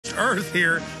earth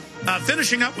here.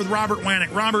 Finishing up with Robert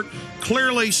Wanek. Robert,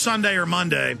 clearly Sunday or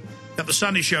Monday at the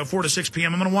Sunday Show, 4 to 6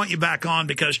 p.m. I'm going to want you back on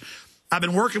because I've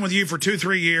been working with you for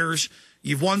 2-3 years.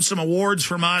 You've won some awards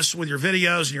from us with your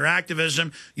videos and your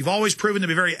activism. You've always proven to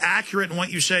be very accurate in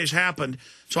what you say has happened.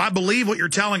 So I believe what you're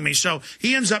telling me. So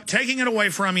he ends up taking it away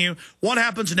from you. What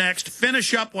happens next?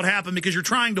 Finish up what happened because you're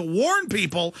trying to warn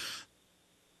people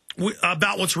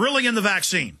about what's really in the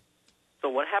vaccine. So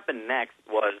what happened next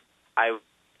was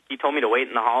he told me to wait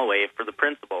in the hallway for the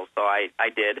principal, so I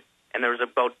did. And there was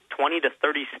about 20 to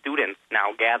 30 students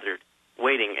now gathered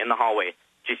waiting in the hallway,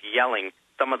 just yelling,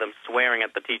 some of them swearing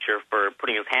at the teacher for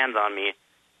putting his hands on me.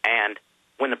 And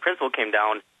when the principal came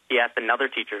down, he asked another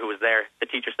teacher who was there. The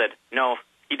teacher said, no,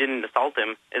 he didn't assault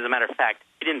him. As a matter of fact,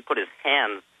 he didn't put his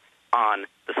hands on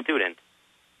the student.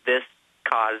 This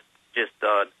caused just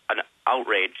an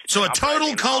outrage. So a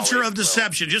total culture of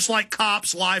deception, just like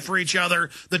cops lie for each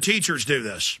other, the teachers do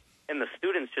this. And the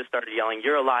students just started yelling,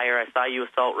 you're a liar, I saw you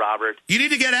assault Robert. You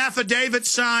need to get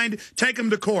affidavits signed, take them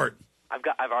to court.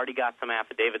 I've already got some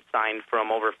affidavits signed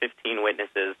from over 15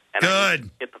 witnesses. And good.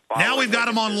 Now we've got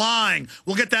them on lying.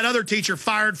 We'll get that other teacher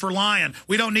fired for lying.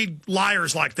 We don't need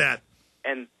liars like that.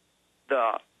 And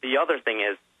the other thing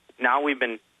is, now we've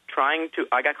been trying to,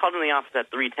 I got called in the office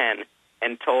at 3:10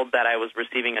 and told that I was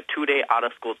receiving a 2-day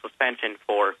out-of-school suspension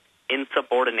for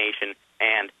insubordination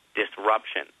and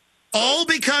disruption. All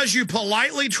because you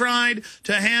politely tried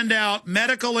to hand out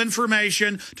medical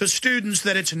information to students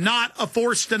that it's not a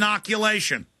forced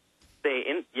inoculation.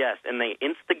 Yes, and they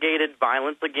instigated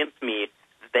violence against me.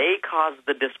 They caused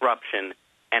the disruption,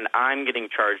 and I'm getting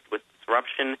charged with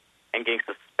disruption and getting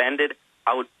suspended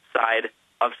outside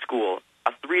of school.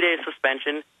 A 3-day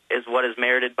suspension is what is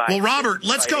merited by... Well, Robert,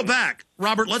 let's go back.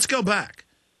 Robert, let's go back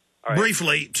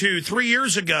briefly to 3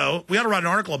 years ago. We ought to write an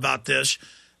article about this.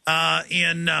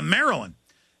 In Maryland,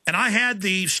 and I had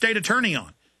the state attorney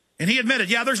on, and he admitted,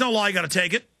 yeah, there's no law, you got to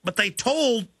take it, but they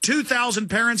told 2,000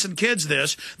 parents and kids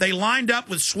this. They lined up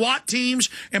with SWAT teams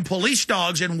and police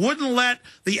dogs and wouldn't let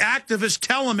the activists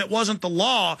tell them it wasn't the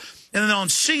law. And then on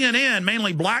CNN,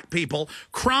 mainly black people,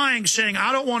 crying, saying,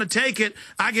 I don't want to take it,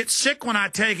 I get sick when I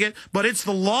take it, but it's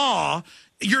the law.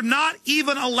 You're not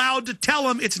even allowed to tell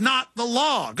them it's not the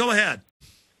law. Go ahead.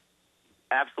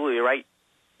 Absolutely right.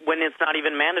 When it's not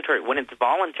even mandatory, when it's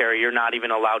voluntary, you're not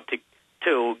even allowed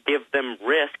to give them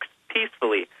risks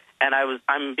peacefully. And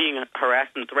I'm being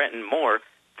harassed and threatened more,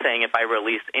 saying if I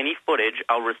release any footage,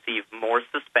 I'll receive more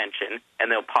suspension,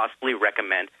 and they'll possibly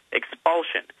recommend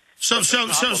expulsion. So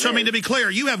I mean, to be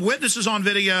clear, you have witnesses on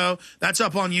video. That's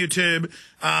up on YouTube.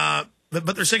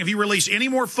 But they're saying if you release any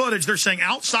more footage, they're saying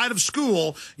outside of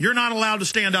school, you're not allowed to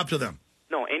stand up to them.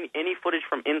 No, any footage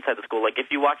from inside the school. Like, if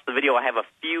you watch the video, I have a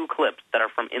few clips that are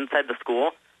from inside the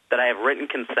school that I have written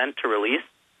consent to release.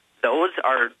 Those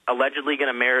are allegedly going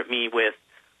to merit me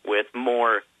with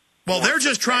more... Well, they're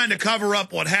just trying to cover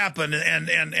up what happened,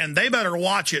 and they better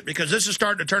watch it because this is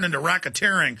starting to turn into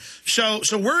racketeering.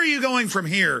 So where are you going from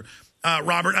here,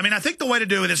 Robert? I mean, I think the way to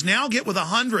do it is now get with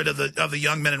 100 of the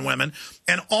young men and women,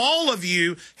 and all of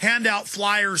you hand out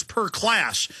flyers per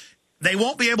class. They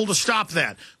won't be able to stop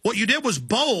that. What you did was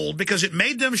bold because it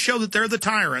made them show that they're the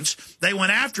tyrants. They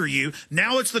went after you.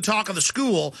 Now it's the talk of the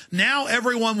school. Now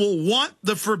everyone will want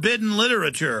the forbidden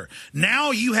literature. Now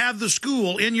you have the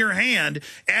school in your hand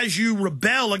as you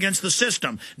rebel against the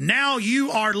system. Now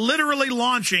you are literally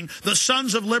launching the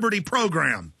Sons of Liberty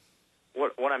program.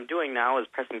 What I'm doing now is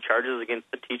pressing charges against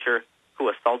the teacher who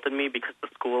assaulted me because the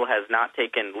school has not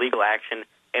taken legal action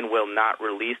and will not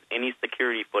release any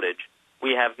security footage.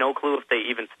 We have no clue if they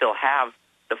even still have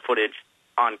the footage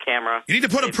on camera. You need to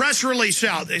put a press release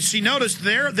out. See, notice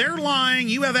they're lying.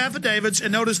 You have affidavits,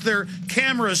 and notice their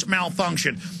cameras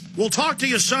malfunction. We'll talk to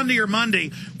you Sunday or Monday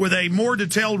with a more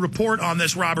detailed report on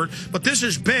this, Robert. But this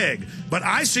is big. But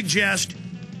I suggest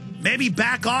maybe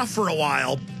back off for a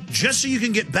while just so you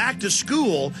can get back to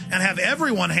school and have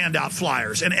everyone hand out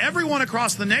flyers. And everyone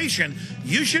across the nation,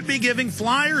 you should be giving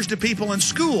flyers to people in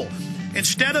school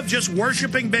instead of just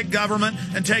worshiping big government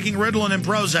and taking Ritalin and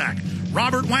Prozac.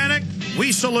 Robert Wanek,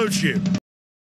 we salute you.